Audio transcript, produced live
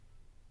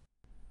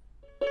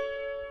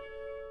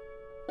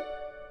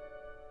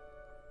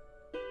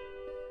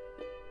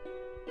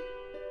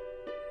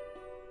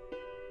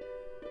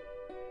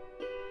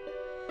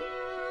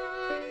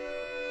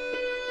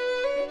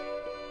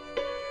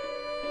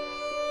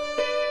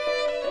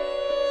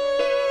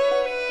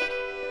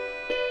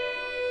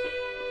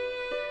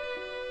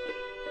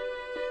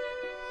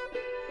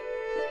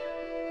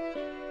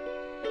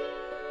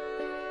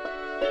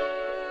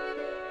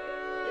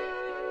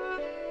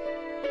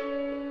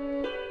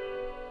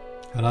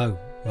Hello,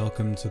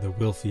 welcome to the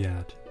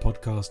Wilfiad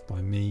podcast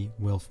by me,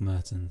 Wilf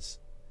Mertens.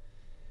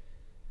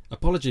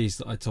 Apologies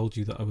that I told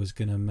you that I was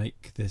going to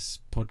make this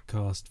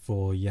podcast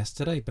for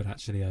yesterday, but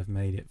actually I've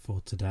made it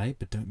for today.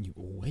 But don't you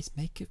always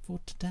make it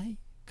for today?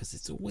 Because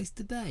it's always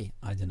today.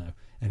 I don't know.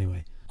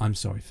 Anyway, I'm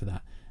sorry for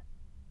that.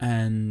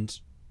 And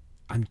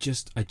I've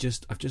just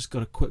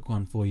got a quick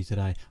one for you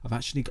today. I've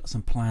actually got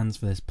some plans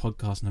for this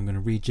podcast and I'm going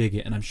to rejig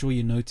it. And I'm sure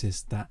you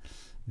noticed that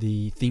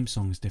the theme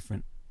song is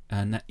different.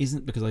 And that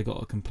isn't because I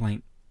got a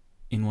complaint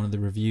in one of the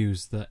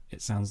reviews that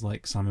it sounds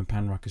like Simon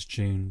Panrucker's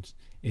tune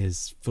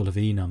is full of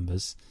E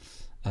numbers.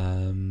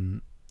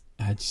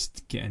 I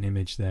just get an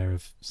image there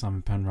of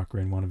Simon Panrucker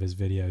in one of his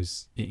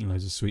videos eating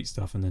loads of sweet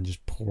stuff and then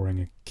just pouring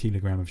a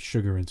kilogram of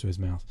sugar into his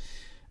mouth.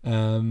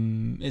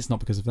 It's not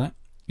because of that.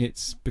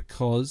 It's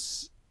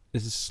because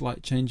there's a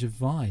slight change of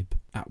vibe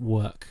at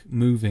work,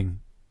 moving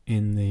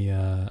in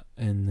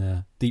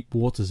the deep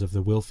waters of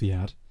the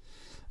Wilfiad.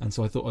 And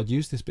so I thought I'd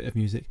use this bit of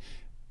music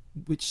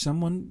which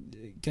someone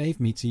gave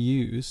me to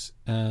use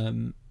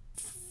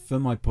for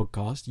my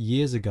podcast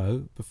years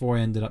ago, before I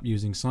ended up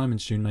using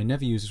Simon's tune. And I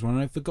never used this one,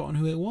 and I've forgotten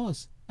who it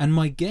was. And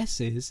my guess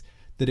is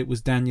that it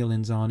was Daniel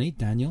Inzani.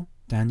 Daniel,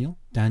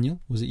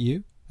 was it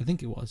you? I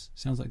think it was.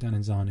 Sounds like Dan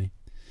Inzani.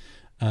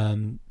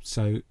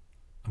 So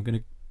I'm going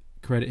to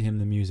credit him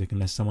the music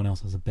unless someone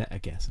else has a better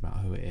guess about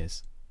who it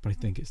is. But I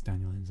think it's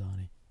Daniel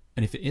Inzani.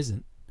 And if it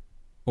isn't,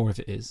 or if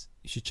it is,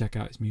 you should check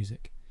out his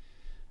music.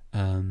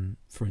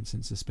 For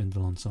instance, the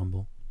Spindle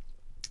Ensemble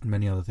and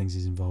many other things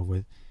he's involved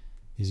with.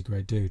 He's a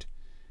great dude,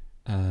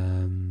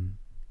 and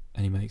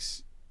he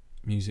makes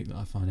music that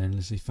I find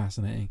endlessly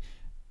fascinating.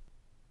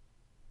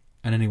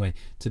 And anyway,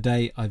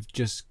 today I've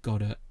just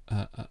got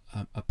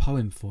a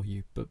poem for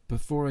you, but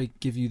before I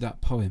give you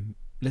that poem,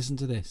 listen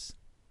to this.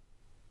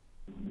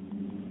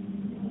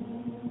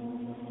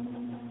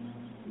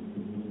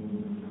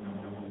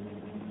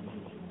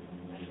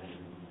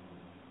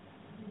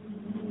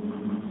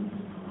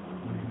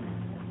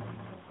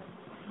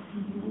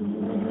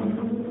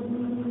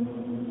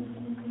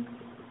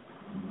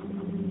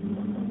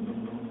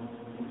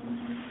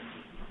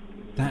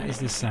 That is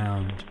the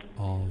sound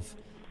of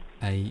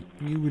a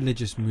new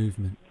religious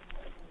movement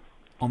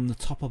on the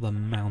top of a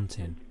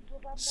mountain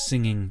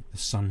singing the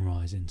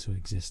sunrise into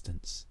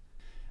existence.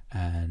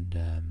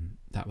 And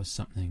that was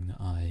something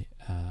that I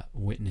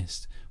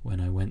witnessed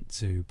when I went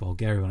to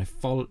Bulgaria. When I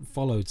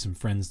followed some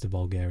friends to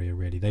Bulgaria,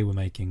 really. They were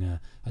making a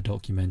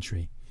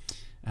documentary,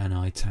 and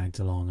I tagged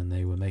along, and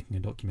they were making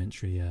a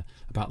documentary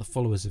about the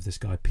followers of this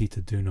guy,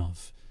 Peter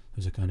Dunov,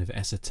 who's a kind of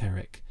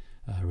esoteric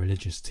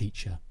religious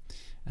teacher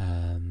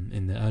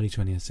in the early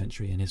 20th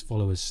century, and his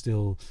followers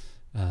still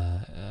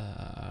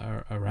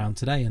are around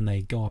today, and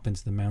they go up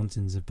into the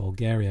mountains of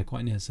Bulgaria,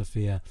 quite near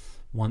Sofia,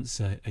 once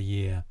a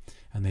year,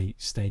 and they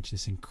stage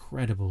this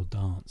incredible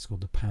dance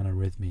called the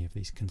panorhythmy of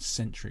these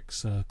concentric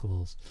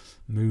circles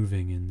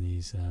moving in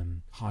these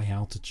high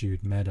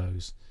altitude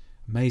meadows.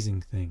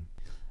 Amazing thing.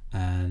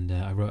 And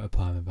I wrote a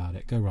poem about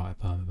it. Go write a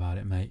poem about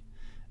it, mate.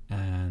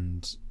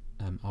 And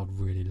I'd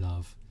really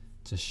love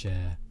to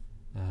share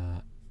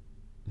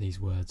these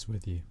words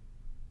with you.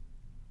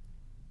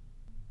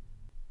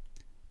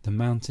 The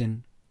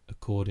Mountain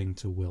According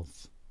to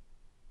Wilf.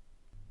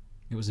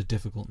 It was a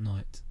difficult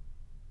night,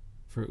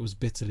 for it was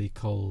bitterly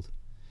cold.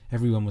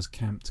 Everyone was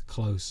camped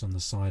close on the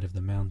side of the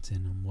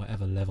mountain on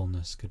whatever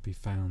levelness could be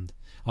found.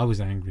 I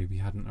was angry we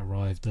hadn't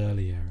arrived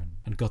earlier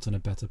and gotten a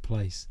better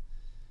place.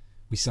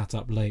 We sat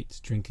up late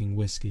drinking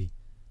whiskey,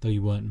 though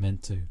you weren't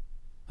meant to,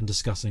 and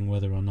discussing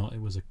whether or not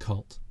it was a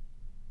cult.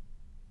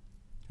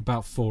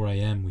 About 4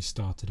 a.m. we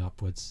started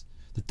upwards.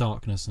 The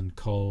darkness and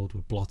cold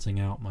were blotting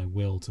out my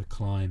will to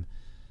climb,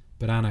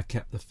 but Anna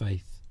kept the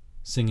faith,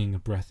 singing a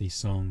breathy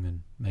song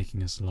and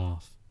making us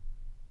laugh.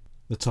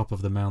 The top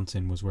of the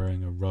mountain was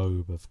wearing a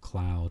robe of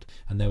cloud,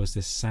 and there was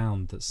this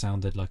sound that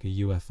sounded like a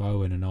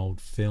UFO in an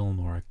old film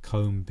or a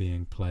comb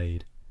being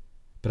played.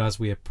 But as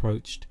we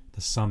approached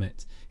the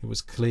summit, it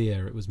was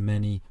clear it was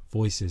many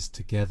voices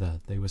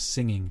together. They were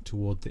singing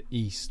toward the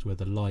east, where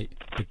the light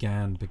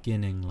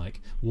beginning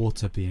like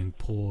water being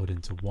poured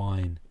into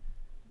wine.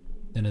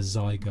 Then a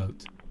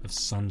zygote of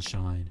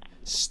sunshine,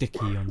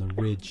 sticky on the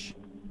ridge,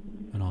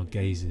 and our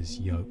gazes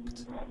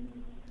yoked.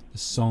 The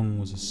song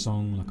was a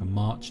song like a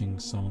marching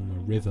song a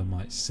river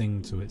might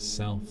sing to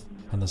itself,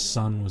 and the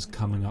sun was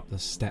coming up the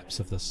steps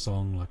of the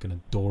song like an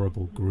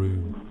adorable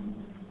groom.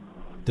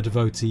 The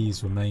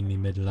devotees were mainly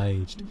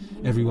middle-aged.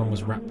 Everyone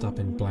was wrapped up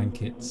in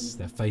blankets.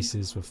 Their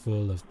faces were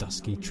full of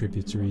dusky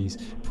tributaries.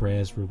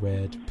 Prayers were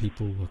read.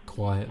 People were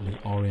quietly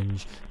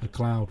orange. A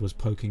cloud was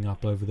poking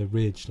up over the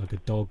ridge like a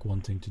dog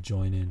wanting to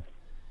join in.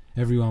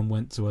 Everyone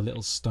went to a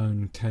little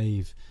stone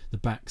cave, the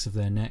backs of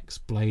their necks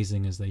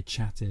blazing as they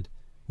chatted.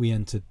 We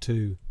entered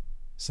too,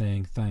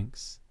 saying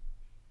thanks.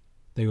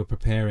 They were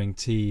preparing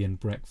tea and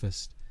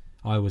breakfast.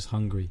 I was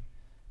hungry,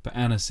 but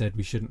Anna said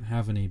we shouldn't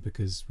have any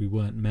because we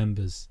weren't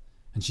members,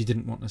 and she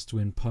didn't want us to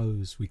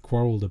impose. We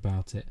quarrelled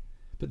about it,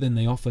 but then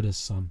they offered us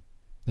some.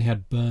 They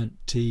had burnt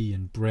tea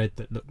and bread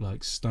that looked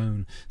like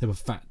stone. There were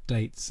fat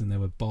dates and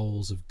there were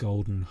bowls of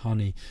golden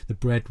honey. The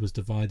bread was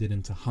divided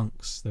into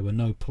hunks. There were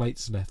no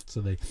plates left, so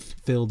they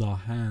filled our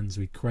hands.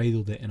 We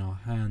cradled it in our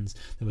hands.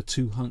 There were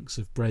 2 hunks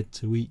of bread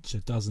to each, a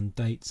dozen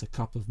dates, a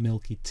cup of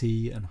milky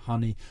tea and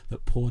honey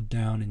that poured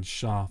down in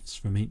shafts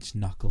from each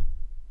knuckle.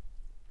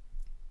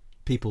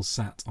 People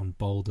sat on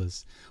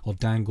boulders or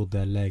dangled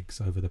their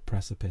legs over the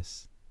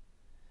precipice.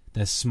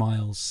 Their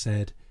smiles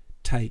said,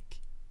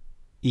 "Take,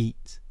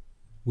 eat.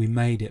 We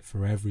made it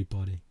for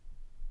everybody."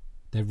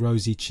 Their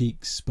rosy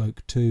cheeks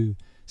spoke too,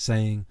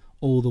 saying,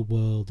 "All the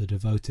world are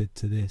devoted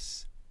to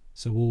this,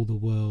 so all the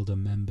world are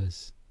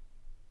members."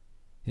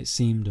 It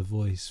seemed a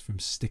voice from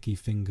sticky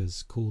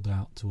fingers called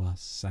out to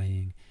us,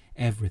 saying,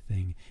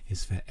 "Everything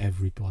is for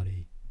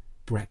everybody.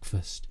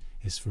 Breakfast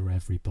is for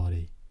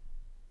everybody.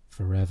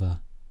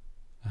 Forever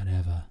and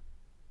ever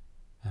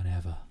and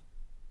ever."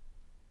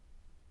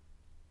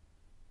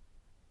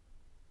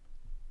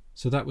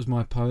 So that was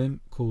my poem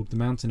called The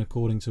Mountain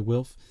According to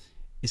Wilf.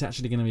 It's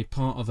actually going to be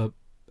part of a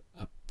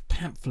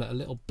pamphlet, a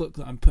little book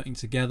that I'm putting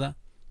together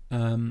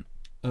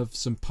of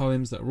some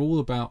poems that are all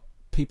about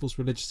people's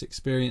religious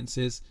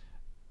experiences,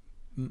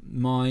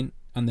 mine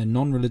and their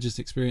non-religious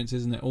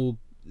experiences, and they're all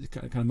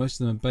kind of, most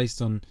of them are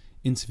based on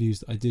interviews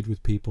that I did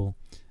with people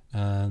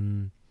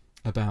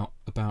about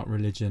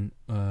religion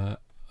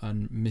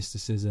and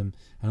mysticism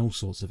and all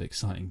sorts of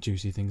exciting,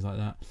 juicy things like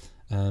that.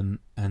 And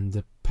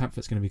the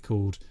pamphlet's going to be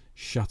called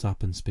Shut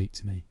Up and Speak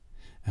to Me,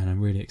 and I'm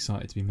really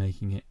excited to be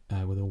making it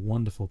with a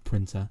wonderful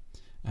printer,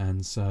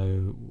 and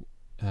so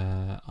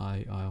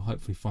I'll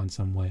hopefully find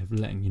some way of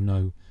letting you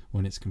know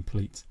when it's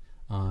complete.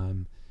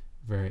 I'm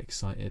very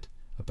excited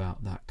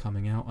about that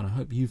coming out, and I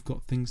hope you've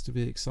got things to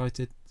be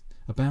excited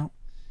about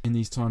in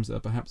these times that are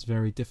perhaps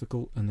very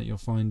difficult, and that you're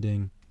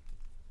finding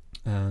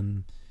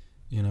kind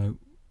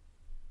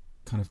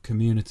of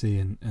community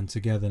and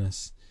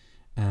togetherness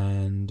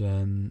and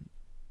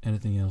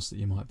anything else that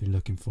you might be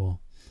looking for,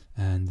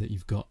 and that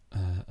you've got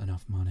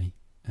enough money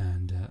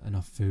and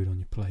enough food on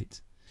your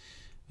plate.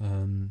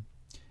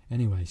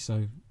 Anyway,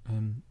 so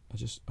I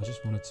just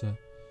wanted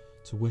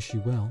to wish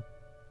you well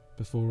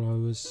before I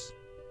was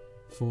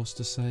forced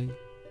to say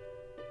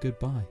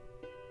goodbye.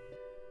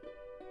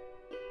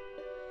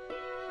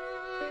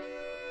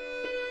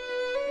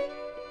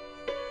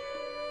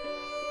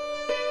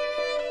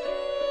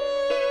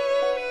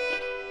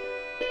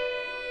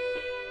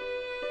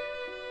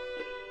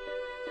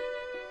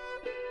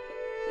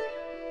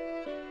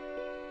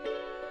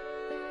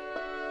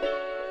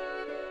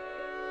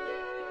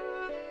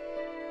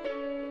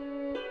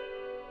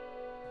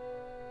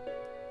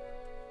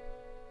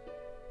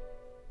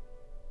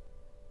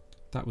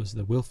 That was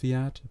the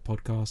Wilfiad, a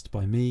podcast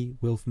by me,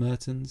 Wilf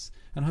Mertens,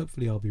 and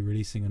hopefully I'll be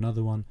releasing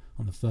another one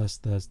on the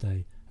first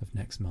Thursday of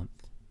next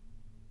month.